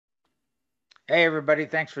Hey, everybody.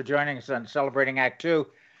 Thanks for joining us on Celebrating Act Two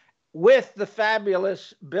with the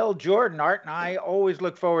fabulous Bill Jordan. Art and I always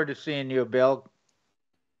look forward to seeing you, Bill.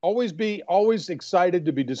 Always excited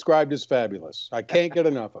to be described as fabulous. I can't get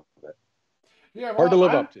enough of it. Yeah, Hard to well,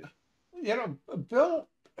 live up to. Bill,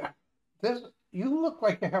 this you look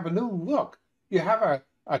like you have a new look. You have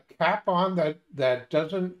a cap on that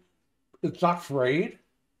doesn't, it's not frayed.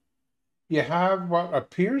 You have what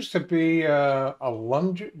appears to be a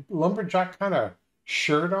lumberjack kind of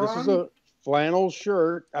shirt This is on, a flannel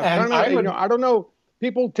shirt. I and kind I of, would. I don't know.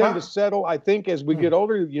 People tend to Huh? settle, I think, as we Hmm. get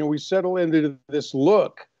older, we settle into this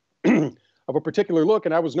look of a particular look.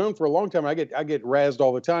 And I was known for a long time. I get razzed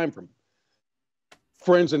all the time from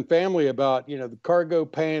friends and family about, the cargo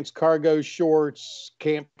pants, cargo shorts,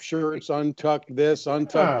 camp shirts, untucked this,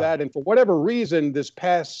 untucked Ah, that. And for whatever reason, this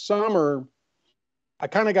past summer, I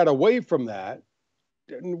kind of got away from that.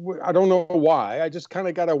 I don't know why. I just kind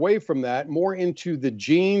of got away from that, more into the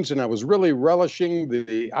jeans, and I was really relishing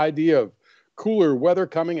the idea of cooler weather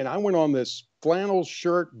coming. And I went on this flannel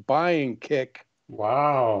shirt buying kick,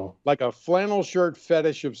 wow. like a flannel shirt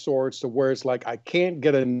fetish of sorts, to where it's like I can't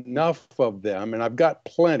get enough of them, and I've got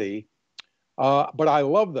plenty, but I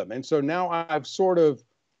love them. And so now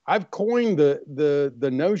I've coined the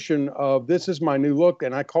notion of this is my new look,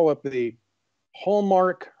 and I call it the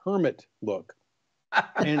Hallmark Hermit look.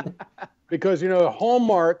 And because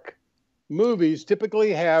Hallmark movies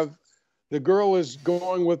typically have the girl is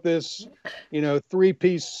going with this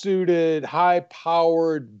three-piece suited,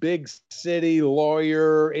 high-powered, big city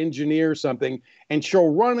lawyer, engineer, something, and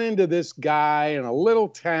she'll run into this guy in a little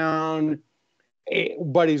town,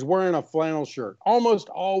 but he's wearing a flannel shirt, almost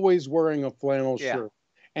always wearing a flannel shirt.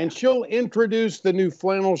 And she'll introduce the new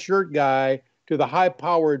flannel shirt guy to the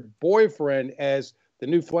high-powered boyfriend as the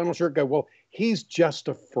new flannel shirt guy. Well, he's just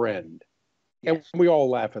a friend. And we all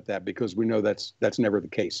laugh at that because we know that's never the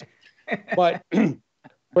case. But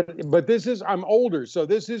but this is, I'm older, so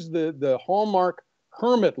this is the Hallmark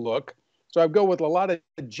Hermit look. So I go with a lot of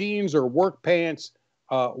jeans or work pants,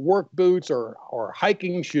 work boots or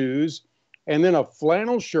hiking shoes, and then a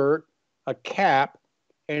flannel shirt, a cap,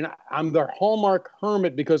 and I'm the Hallmark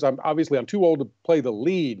Hermit because I'm too old to play the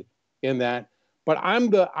lead in that. But I'm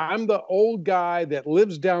the old guy that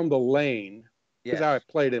lives down the lane. That's how I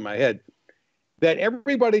played in my head. That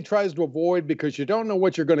everybody tries to avoid because you don't know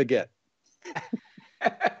what you're going to get.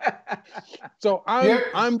 So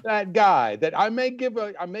I'm that guy that I may give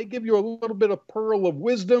you a little bit of pearl of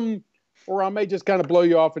wisdom, or I may just kind of blow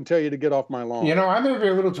you off and tell you to get off my lawn. I may be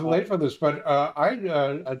a little too late for this, but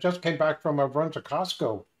I just came back from a run to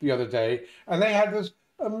Costco the other day, and they had this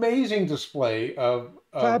amazing display of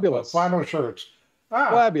Fabulous flannel shirts.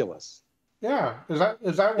 Fabulous. Yeah, is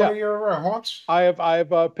that one of your haunts? I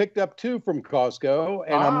have picked up 2 from Costco,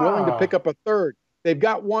 and I'm willing to pick up a third. They've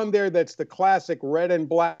got one there that's the classic red and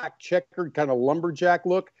black checkered kind of lumberjack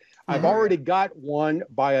look. I've already got one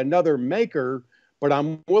by another maker, but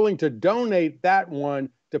I'm willing to donate that one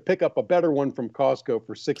to pick up a better one from Costco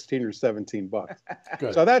for 16 or 17 bucks.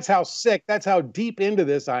 So that's how deep into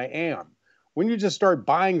this I am. When you just start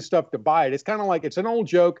buying stuff to buy it, it's kind of like, it's an old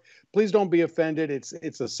joke. Please don't be offended. It's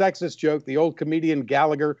a sexist joke. The old comedian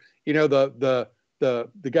Gallagher, the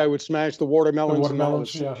guy would smash the watermelons and all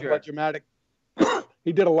this dramatic.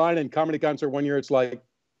 He did a line in Comedy Concert one year. It's like,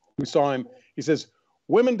 we saw him. He says,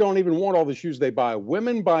 women don't even want all the shoes they buy.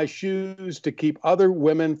 Women buy shoes to keep other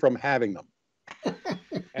women from having them.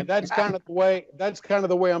 And that's kind of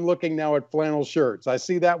the way I'm looking now at flannel shirts. I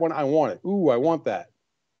see that one, I want it. Ooh, I want that.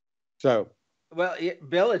 So. Well,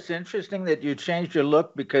 Bill, it's interesting that you changed your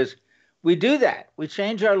look because we do that. We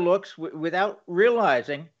change our looks without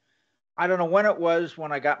realizing. I don't know when it was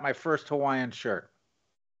when I got my first Hawaiian shirt,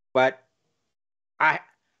 but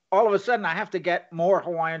all of a sudden I have to get more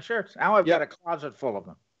Hawaiian shirts. Now I've got a closet full of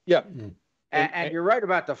them. Yeah. And you're right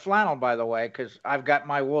about the flannel, by the way, because I've got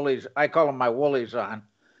my woolies. I call them my woolies on.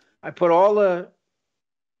 I put all the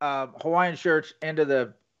Hawaiian shirts into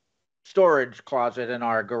the storage closet in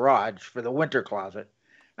our garage for the winter closet.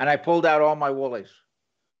 And I pulled out all my woolies,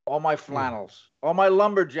 all my flannels, all my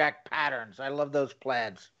lumberjack patterns. I love those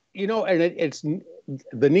plaids. And it's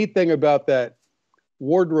the neat thing about that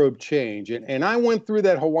wardrobe change. And I went through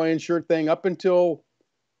that Hawaiian shirt thing up until,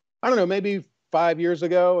 I don't know, maybe 5 years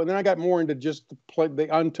ago. And then I got more into just the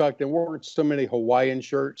untucked, and weren't so many Hawaiian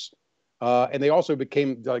shirts. And they also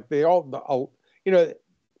became like,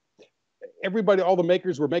 everybody, all the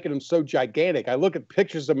makers were making them so gigantic. I look at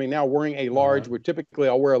pictures of me now wearing a large, where typically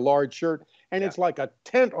I'll wear a large shirt, and it's like a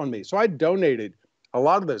tent on me. So I donated a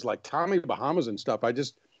lot of those, like Tommy Bahamas and stuff. I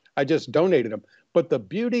just donated them. But the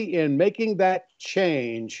beauty in making that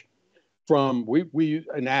change from we use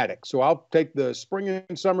an attic. So I'll take the spring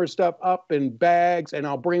and summer stuff up in bags, and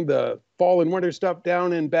I'll bring the fall and winter stuff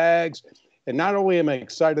down in bags. And not only am I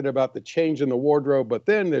excited about the change in the wardrobe, but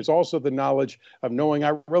then there's also the knowledge of knowing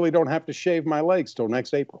I really don't have to shave my legs till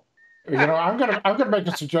next April. You know, I'm gonna make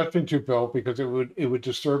a suggestion to Bill, because it would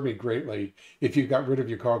disturb me greatly if you got rid of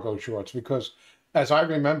your cargo shorts, because as I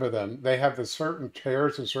remember them, they have the certain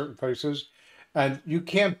tears in certain places, and you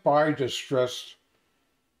can't buy distressed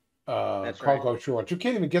That's cargo right. shorts. You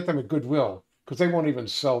can't even get them at Goodwill because they won't even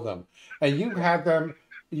sell them. And you had them.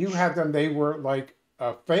 You had them. They were like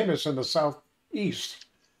famous in the Southeast.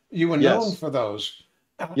 You were known Yes. for those.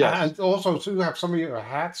 Yes. And also, so you have some of your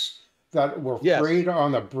hats that were Yes. frayed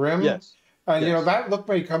on the brim. Yes. And you know Yes. that look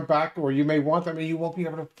may come back, or you may want them, and you won't be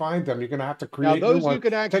able to find them. You're going to have to Now create new those ones. you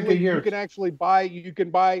can Take a year. buy. You can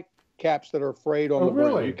buy caps that are frayed on Oh, the brim.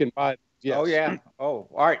 really? You can buy. Yes. Oh yeah. Oh,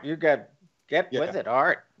 Art, you get Yeah. with it,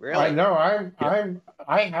 Art. I Really? know. Yeah.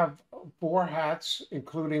 I have 4 hats,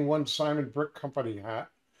 including one Simon Brick Company hat,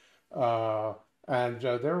 and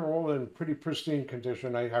they're all in pretty pristine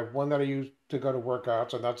condition. I have one that I use to go to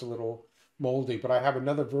workouts, and that's a little moldy. But I have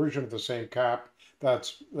another version of the same cap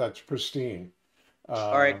that's pristine.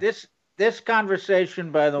 All right. This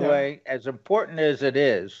conversation, by the Yeah. way, as important as it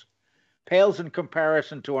is, pales in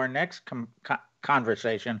comparison to our next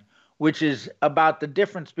conversation, which is about the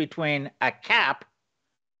difference between a cap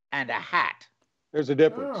and a hat. There's a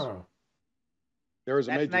difference. Oh. There is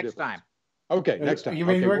a That's major next difference. time. Okay, next time. You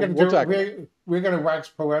mean Okay, we're going we'll to tackle it. we're going to wax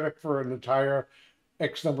poetic for an entire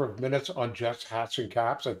X number of minutes on just hats and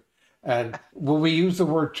caps, and will we use the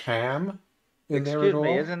word tam in there at Excuse me,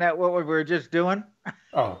 all? isn't that what we were just doing?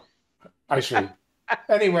 Oh, I see.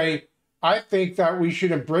 Anyway, I think that we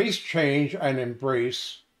should embrace change and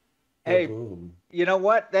embrace the Hey, boom. you know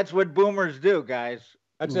what? That's what boomers do, guys.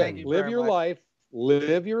 That's Thank it. you Live very your much. life.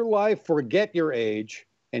 Live your life. Forget your age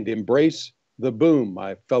and embrace the boom,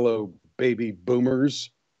 my fellow baby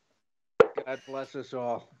boomers. God bless us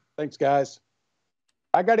all. Thanks, guys.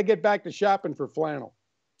 I got to get back to shopping for flannel.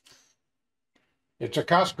 It's a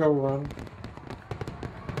Costco run.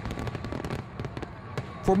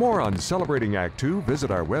 For more on Celebrating Act Two,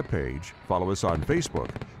 visit our webpage, follow us on Facebook,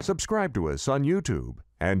 subscribe to us on YouTube,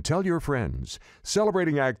 and tell your friends.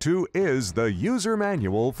 Celebrating Act Two is the user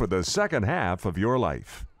manual for the second half of your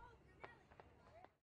life.